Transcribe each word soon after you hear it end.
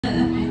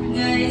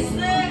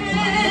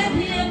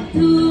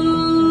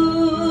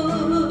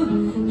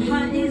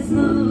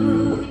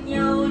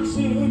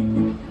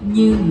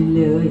những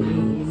lời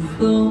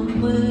câu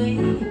mới.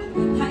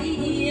 Hãy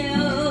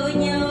yêu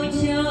nhau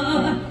cho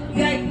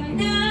gạch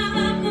đá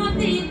có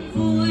tin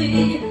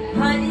vui,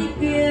 hãy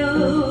kêu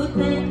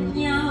tên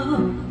nhau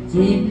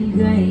trên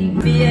gầy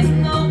biết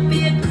không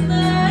biết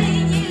tới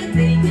như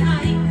tình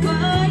anh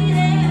với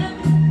em,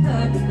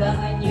 tất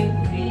cả những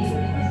điều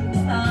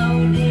sau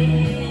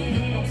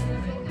đêm.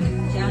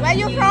 Where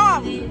you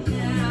from?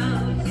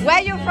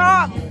 Where you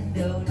from?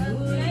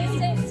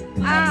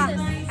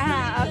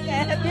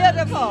 Okay,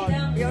 beautiful,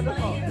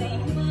 beautiful.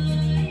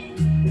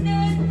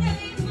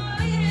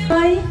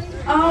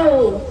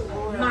 Oh,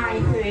 my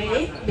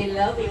Huế,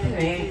 beloved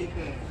Huế.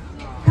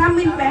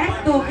 Coming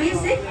back to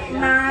visit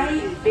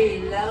my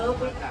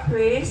beloved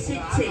Huế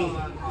city.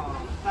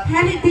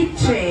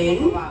 Heritage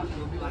train,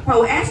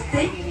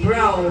 poetic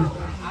road,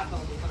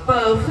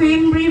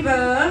 perfume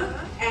river,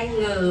 and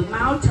Ngờ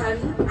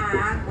mountain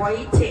are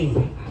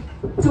waiting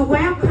to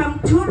welcome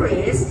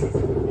tourists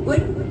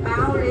with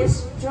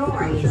boundless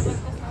joys.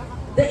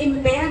 The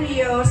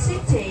Imperial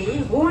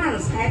city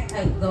once had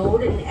a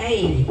golden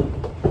age.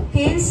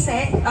 King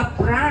sat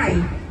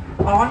upright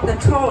on the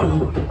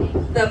throne.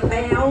 The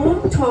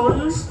bell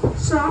tones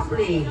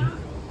softly.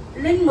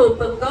 Linh mục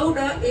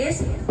Pagoda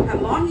is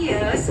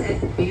harmonious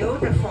and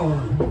beautiful.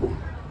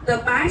 The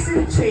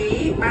bison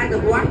tree by the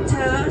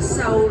water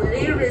so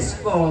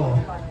lyrical.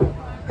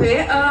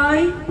 Huế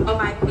ơi, oh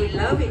my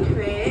beloved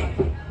Huế,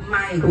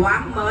 my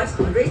warmest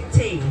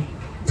greeting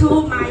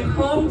to my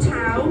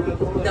hometown,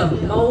 the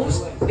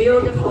most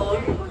beautiful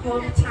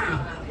hometown.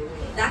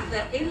 That's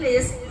the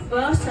English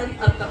version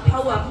of the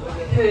poem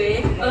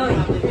Huế ơi.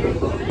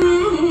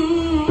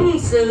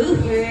 Xứ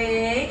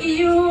Huế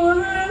yêu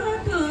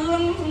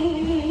thương.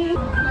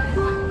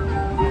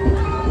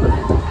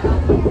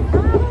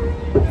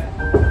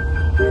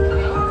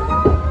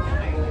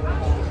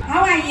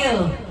 How are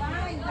you?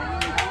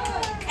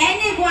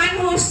 Anyone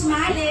who's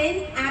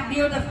smiling are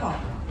beautiful.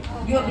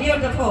 You're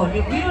beautiful.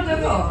 You're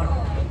beautiful.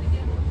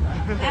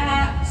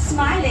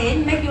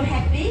 Smiling make you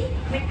happy,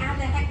 make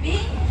others happy,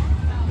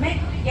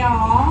 make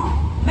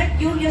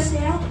you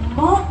yourself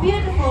more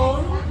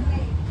beautiful,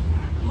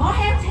 more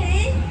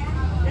healthy,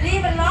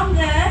 live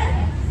longer,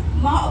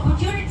 more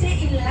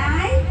opportunity in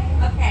life.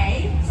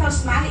 Okay, so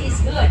smiling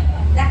is good.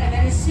 That's a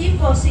very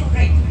simple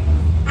secret.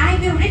 I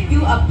will read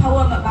you a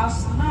poem about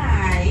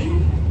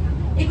smile.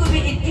 It could be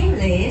in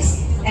English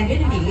and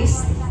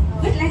Vietnamese.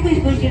 Which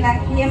language would you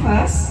like to hear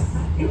first?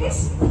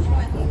 English?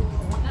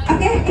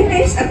 Okay,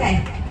 English,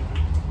 okay.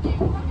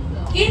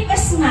 Keep a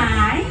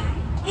smile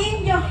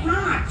in your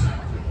heart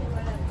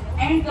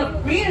and the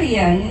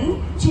brilliant,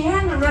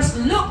 generous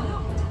look.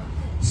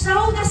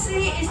 So the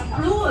sea is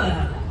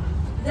bluer,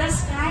 the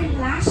sky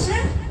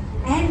larger,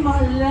 and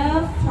more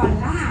love for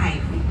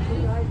life.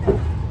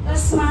 A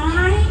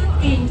smile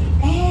in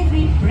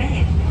every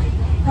breath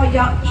for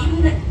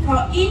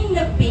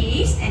inner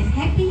peace and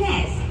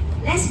happiness.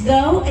 Let's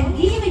go and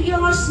give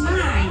your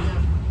smile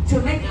to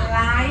make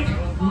life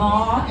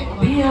more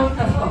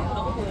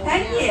beautiful.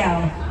 Thank you.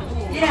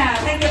 Yeah,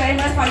 thank you very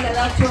much for your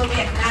love to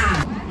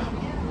Vietnam.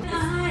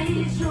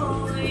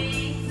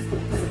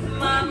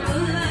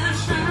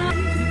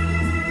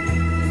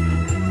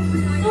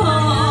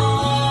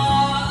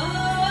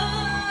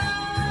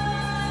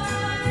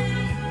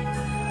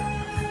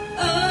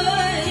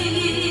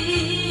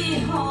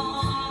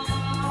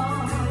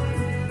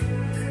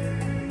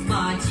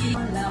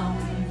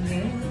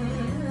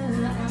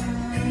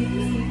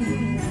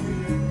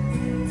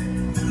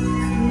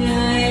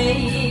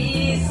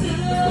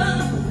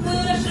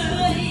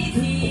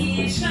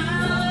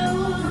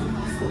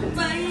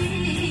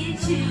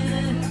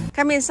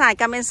 Come inside,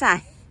 come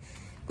inside.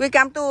 We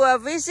come to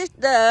visit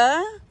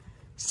the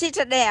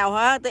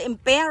citadel, the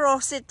Imperial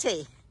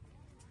city.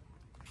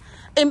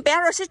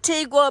 Imperial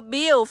city was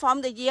built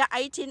from the year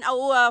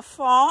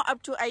 1804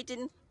 up to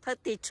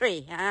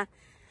 1833.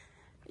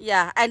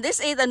 Yeah, and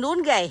this is the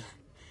noon gate.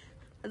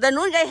 The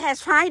noon gate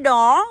has 5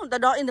 doors. The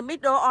door in the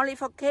middle only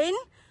for king.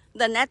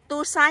 The next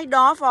 2 side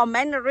door for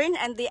mandarin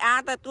and the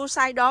other 2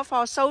 side door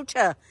for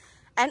soldier.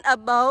 And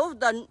above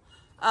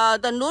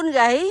the noon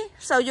gate,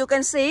 so you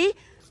can see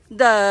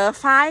the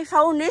 5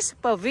 furnace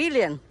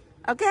pavilion.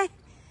 Okay,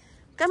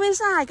 come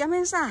inside, come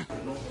inside.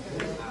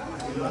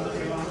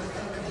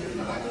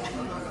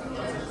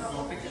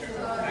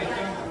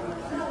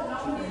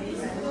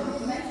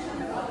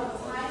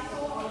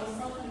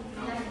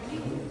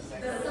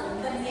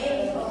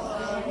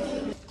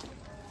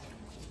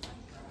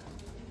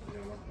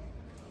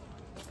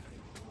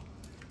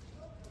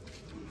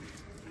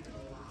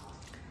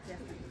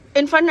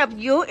 In front of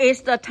you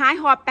is the Tai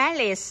Hoa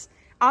Palace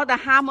or the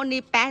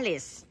Harmony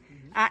Palace.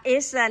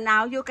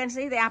 Now you can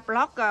see they are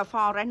blocked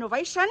for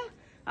renovation.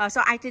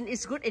 So I think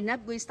it's good enough.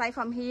 We stay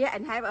from here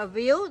and have a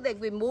view. Then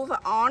we move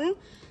on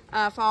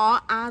for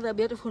other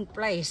beautiful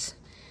place.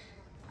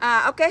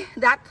 Okay,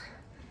 that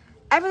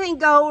everything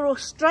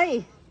goes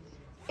straight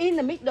in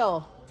the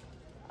middle.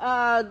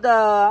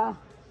 The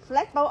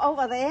flagpole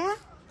over there,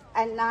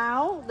 and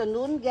now the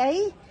noon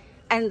gate,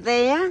 and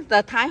there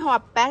the Thái Hoa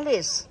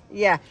Palace.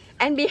 Yeah,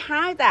 and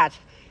behind that,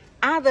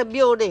 other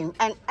building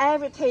and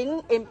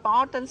everything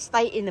important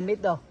stay in the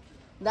middle.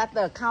 That's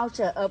the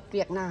culture of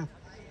Vietnam.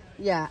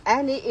 Yeah,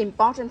 any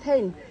important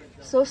thing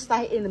so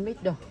stay in the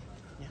middle.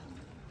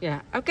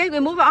 Yeah. Okay, we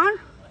move on.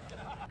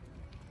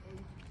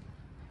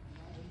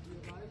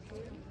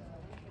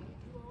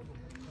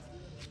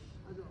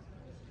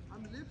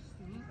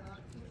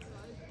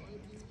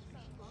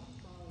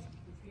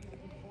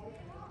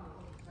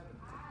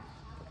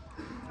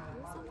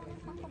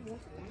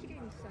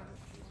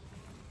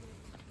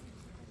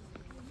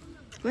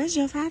 Where's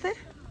your father?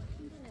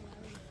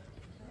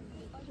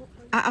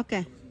 Ah,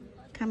 okay.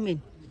 Come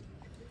in.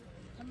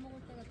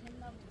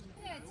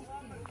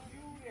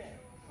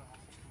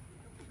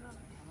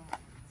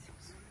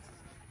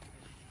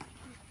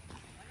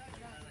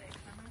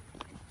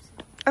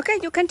 Okay,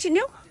 you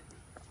continue.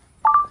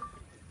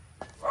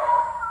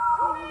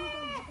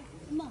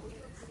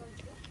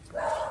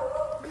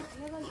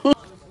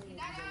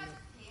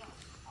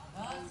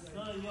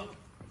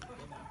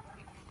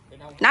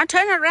 Now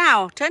turn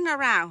around, turn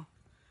around.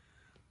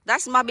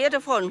 That's more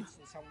beautiful.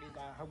 Xong đi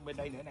ba không bên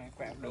đây nữa nè,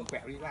 quẹo đừng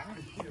quẹo đi quá.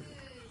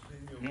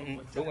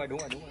 Đúng rồi.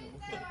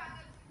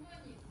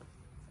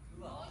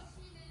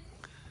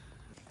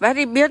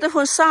 Very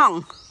beautiful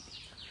song.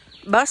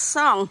 Bird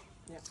song.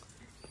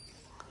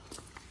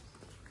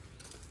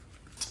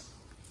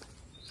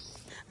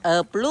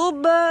 A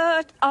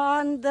bluebird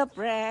on the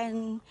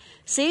branch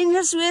sing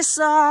a sweet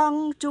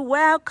song to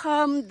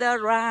welcome the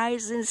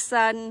rising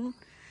sun.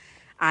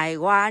 I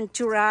want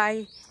to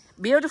write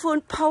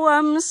beautiful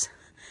poems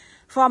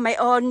for my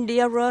own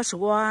dearest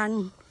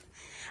one.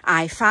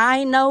 I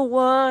find no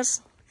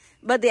words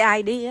but the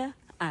idea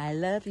I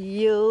love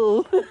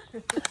you.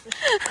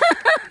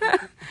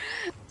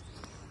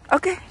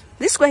 Okay,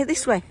 this way,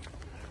 this way.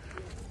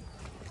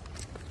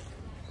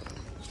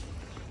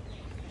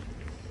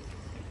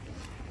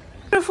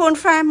 Beautiful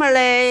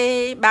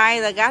family by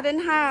the garden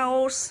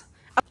house.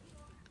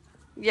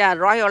 Yeah,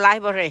 Royal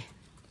Library.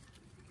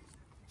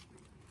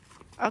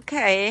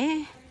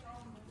 Okay.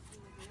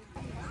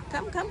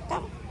 Come.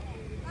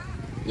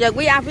 Yeah,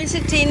 we are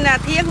visiting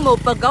Thiên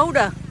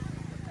Pagoda.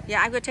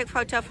 Yeah, I will take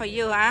photo for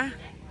you, huh?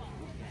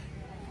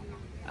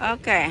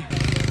 Okay.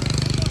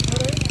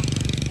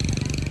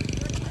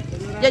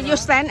 Yeah, you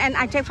stand and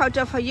I take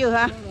photo for you,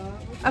 huh?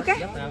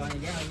 Okay.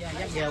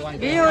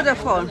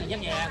 Beautiful.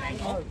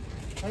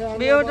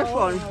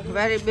 Beautiful.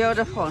 Very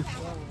beautiful.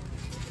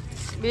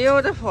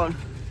 Beautiful.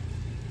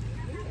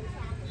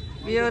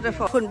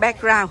 Beautiful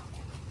background.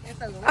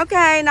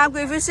 Okay, now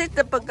we visit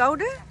the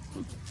pagoda.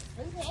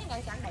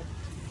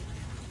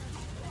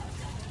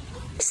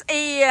 This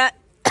is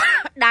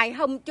Đài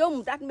Hồng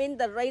Chung. That means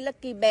the ray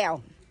lucky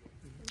bell.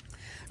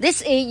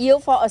 This is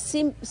used for a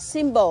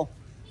symbol.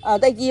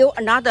 They use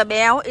another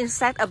bell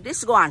instead of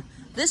this one.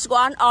 This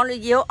one only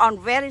used on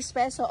very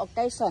special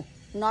occasion,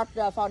 not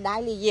for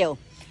daily use.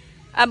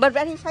 But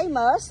very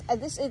famous.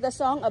 And this is the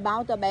song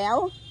about the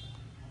bell.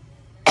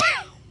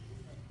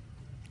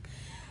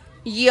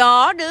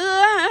 Gió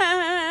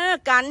đưa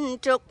cành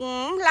trúc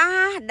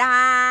lá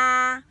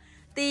đà,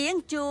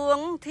 tiếng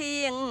chuông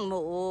thiên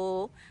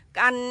mụ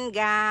canh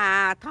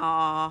gà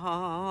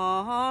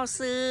thỏ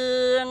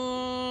xương.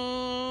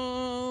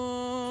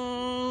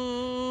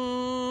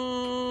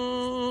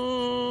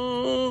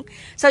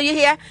 So you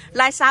hear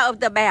like sound of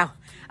the bell.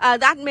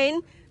 That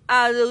means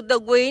the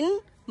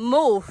wind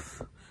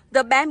move.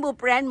 The bamboo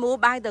branch move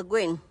by the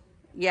wind.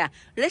 Yeah.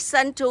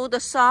 Listen to the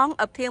song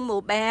of Thiên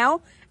Mụ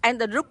Béo and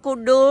the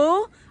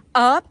Rukudu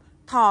of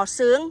Thò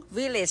Sướng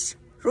village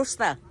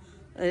rooster.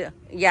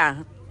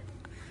 Yeah.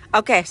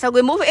 Okay, so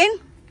we move in.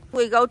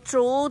 We go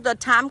through the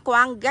Tham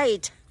Quan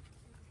gate.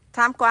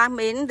 Tham Quan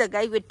means the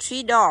gate with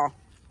 3 doors.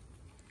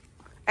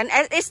 And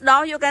at each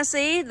door you can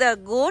see the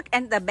good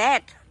and the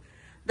bad.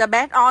 The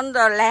bad on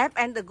the left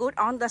and the good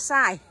on the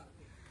side.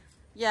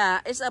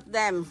 Yeah, each of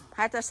them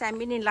has the same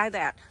meaning like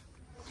that.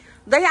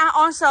 They are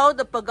also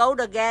the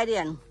pagoda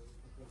guardian.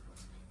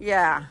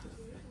 Yeah.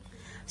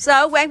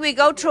 So when we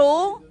go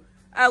through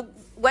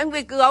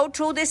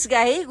this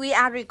gate, we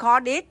are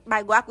recorded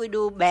by what we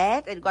do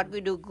bad and what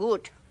we do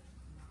good.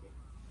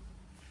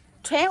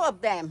 12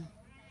 of them.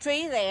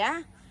 3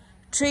 there,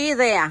 3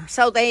 there.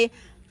 So they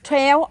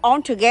 12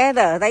 all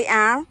together. They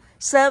are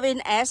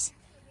serving as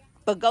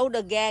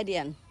pagoda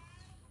guardian.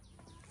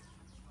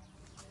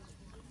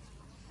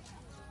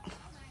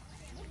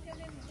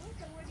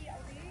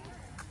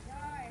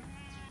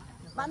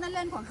 Bạn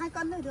lên khoảng 2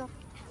 cân thôi được.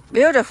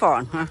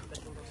 Beautiful, huh?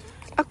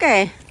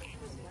 Okay.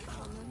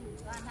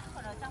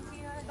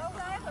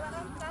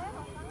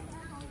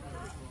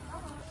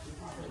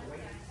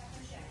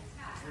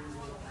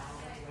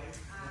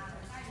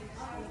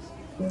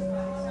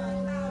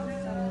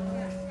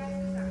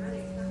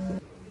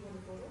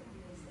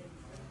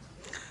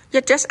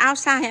 You're just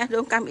outside, huh?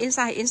 Don't come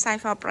inside.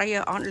 Inside for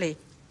prayer only.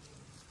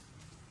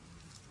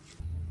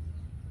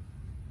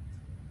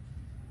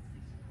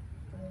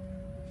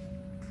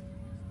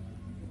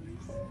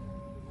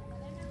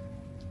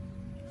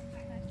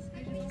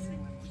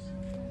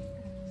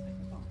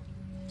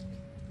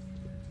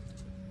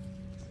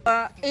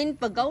 in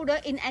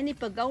pagoda, in any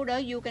pagoda,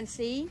 you can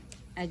see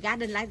a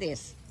garden like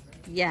this.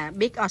 Yeah,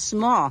 big or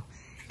small.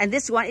 And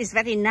this one is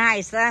very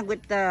nice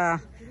with the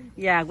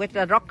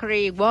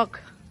rockery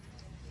work.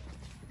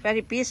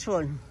 Very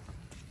peaceful.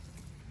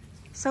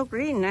 So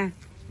green. Yeah,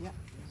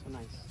 so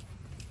nice.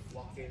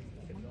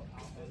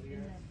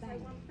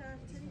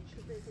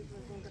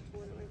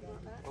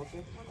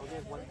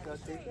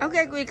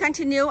 Okay, we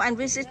continue and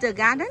visit the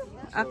garden.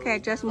 Okay,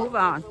 just move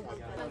on.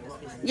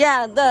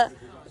 Yeah,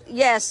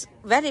 yes,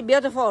 very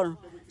beautiful.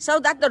 So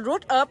that's the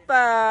root of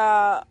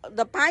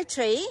the pine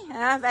tree,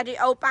 very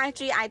old pine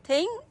tree, I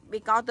think,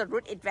 because the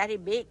root is very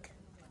big.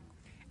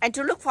 And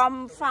to look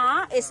from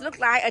far, it looks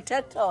like a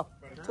turtle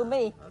to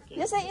me.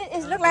 You say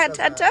it looks like a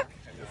turtle?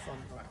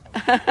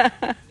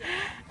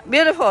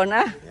 Beautiful,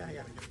 huh?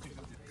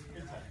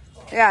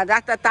 Yeah,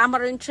 that's the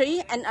tamarind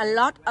tree and a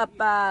lot of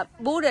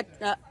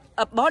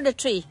border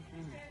tree.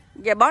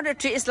 The border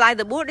tree is like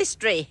the Buddhist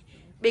tree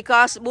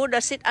because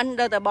Buddha sit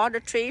under the border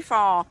tree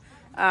for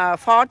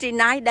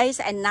 49 days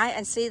and nights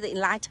and see the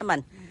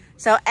enlightenment.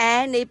 So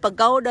any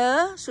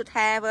pagoda should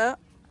have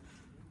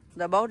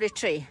the border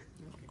tree.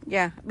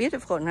 Yeah,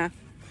 beautiful, huh?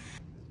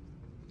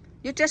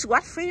 You just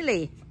walk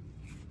freely.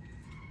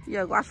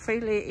 You walk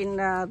freely in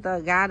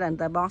the garden,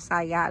 the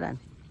bonsai garden.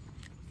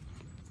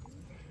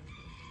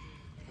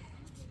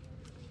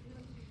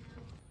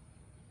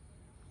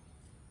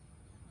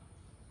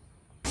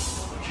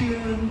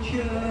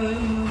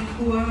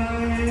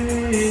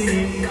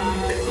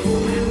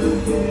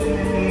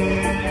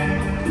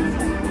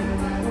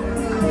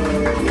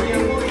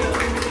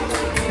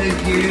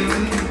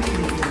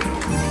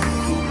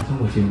 Trong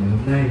buổi chiều ngày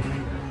hôm nay,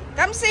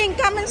 Come sing,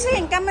 come and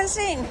sing, come and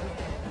sing,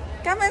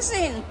 come and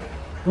sing.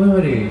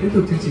 Vâng, để tiếp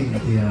tục chương trình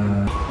thì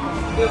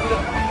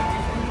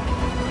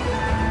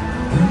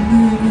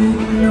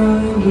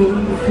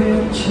buồn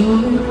phiền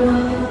trôi qua,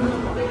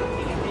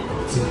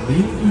 dừng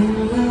biết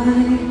nhìn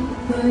lại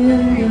với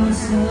anh yêu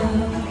xa.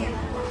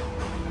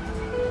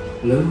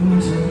 Lâu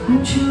rồi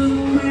cũng chưa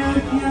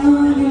biết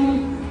nhớ đi,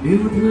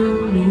 yêu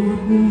thương một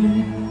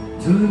người,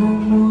 rồi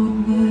mong một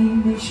ngày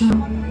ngày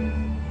trong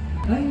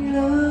anh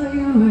đã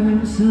yêu em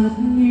rất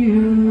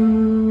nhiều.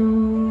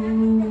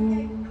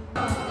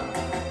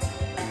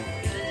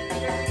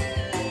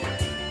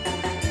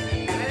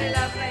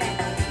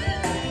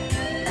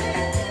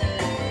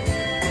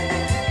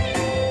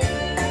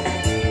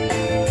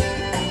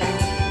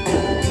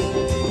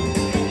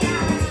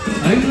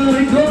 Anh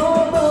ơi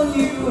có bao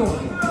nhiêu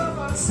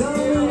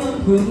 60 năm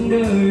cuộc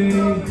đời,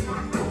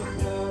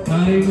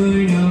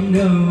 20 năm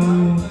đầu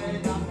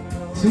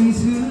sung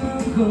sướng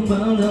không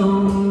bao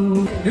lâu,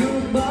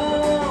 được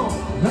bao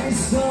hãy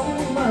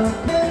sống mà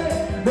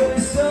đời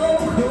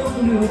sống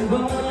không được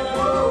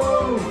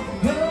bao.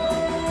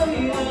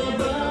 Hỡi là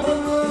bao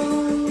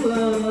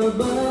là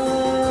bao.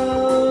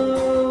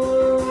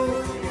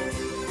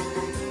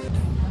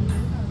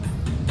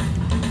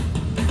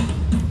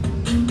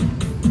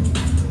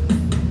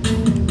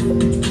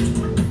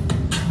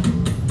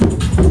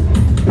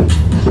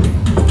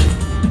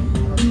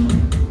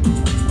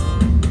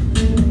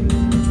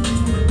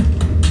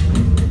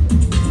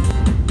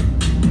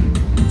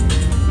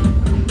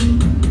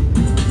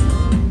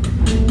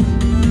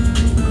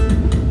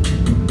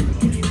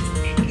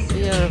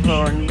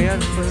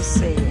 Beautiful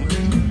sea.